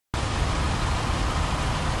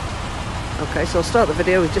Okay, so I'll start the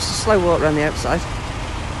video with just a slow walk around the outside.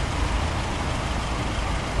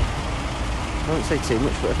 I won't say too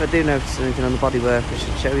much, but if I do notice anything on the bodywork I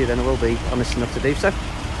should show you, then I will be honest enough to do so.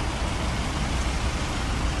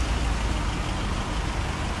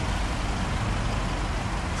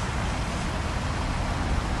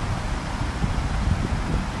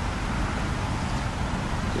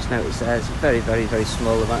 Just notice there's a very, very, very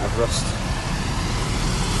small amount of rust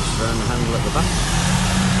just around the handle at the back.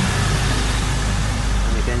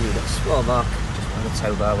 And again, you've got a small mark just on the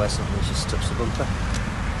tow bar where something's just touched the bumper.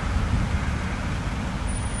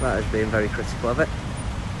 That is being very critical of it.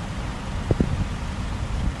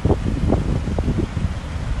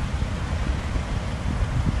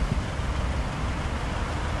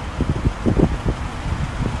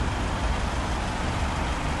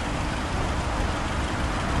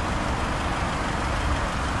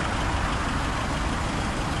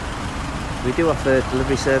 We do offer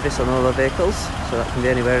delivery service on all our vehicles, so that can be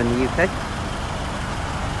anywhere in the UK.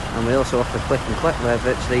 And we also offer click and collect, where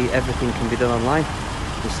virtually everything can be done online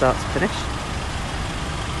from start to finish.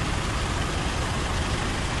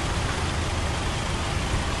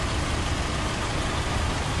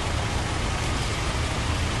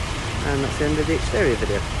 And that's the end of the exterior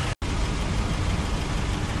video.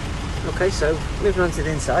 Okay, so moving on to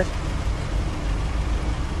the inside.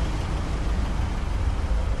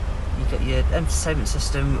 You've got your entertainment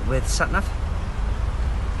system with sat-nav,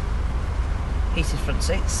 heated front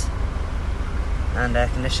seats and air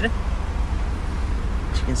conditioning.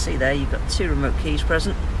 As you can see there, you've got 2 remote keys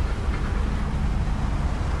present.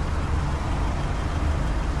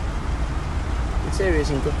 Interior is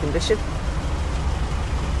in good condition.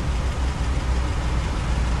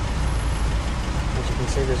 As you can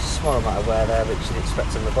see, there's a small amount of wear there which you'd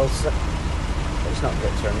expect on the bolster, but it's not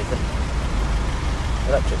ripped or anything.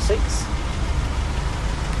 Electric seats.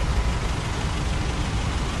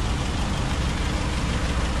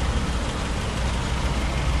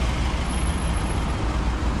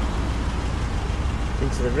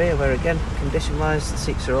 Into the rear, where again, condition wise, the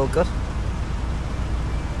seats are all good.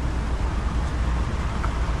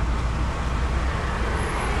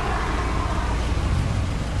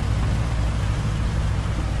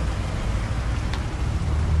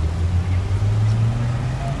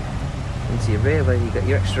 Into your rear, where you've got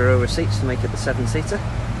your extra row of seats to make it the 7-seater.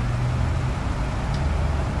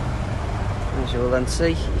 As you will then see,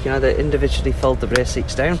 you can either individually fold the rear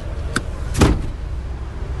seats down,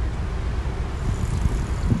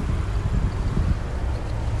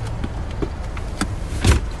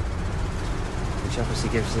 which obviously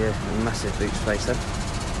gives you a massive boot space then.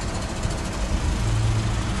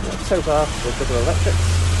 You've got a tow bar with double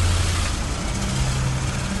electrics.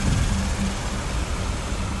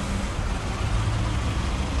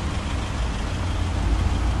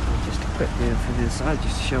 Just a quick view from the inside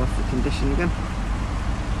just to show off the condition again.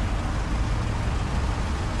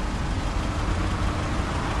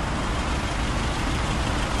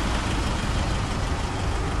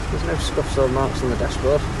 There's no scuffs or marks on the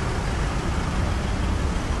dashboard.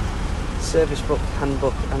 Service book,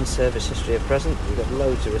 handbook and service history are present. We've got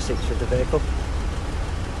loads of receipts for the vehicle.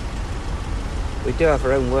 We do have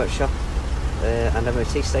our own workshop and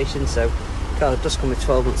MOT station, so the car does come with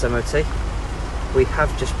 12 months MOT. We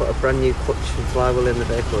have just put a brand new clutch and flywheel in the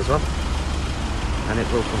vehicle as well, and it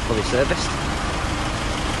will come fully serviced.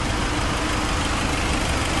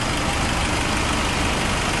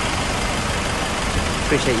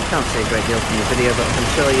 Appreciate you can't see a great deal from the video, but I can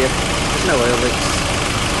assure you there's no oil leaks,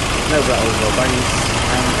 no rattles or bangs,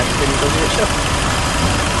 and everything does as it should.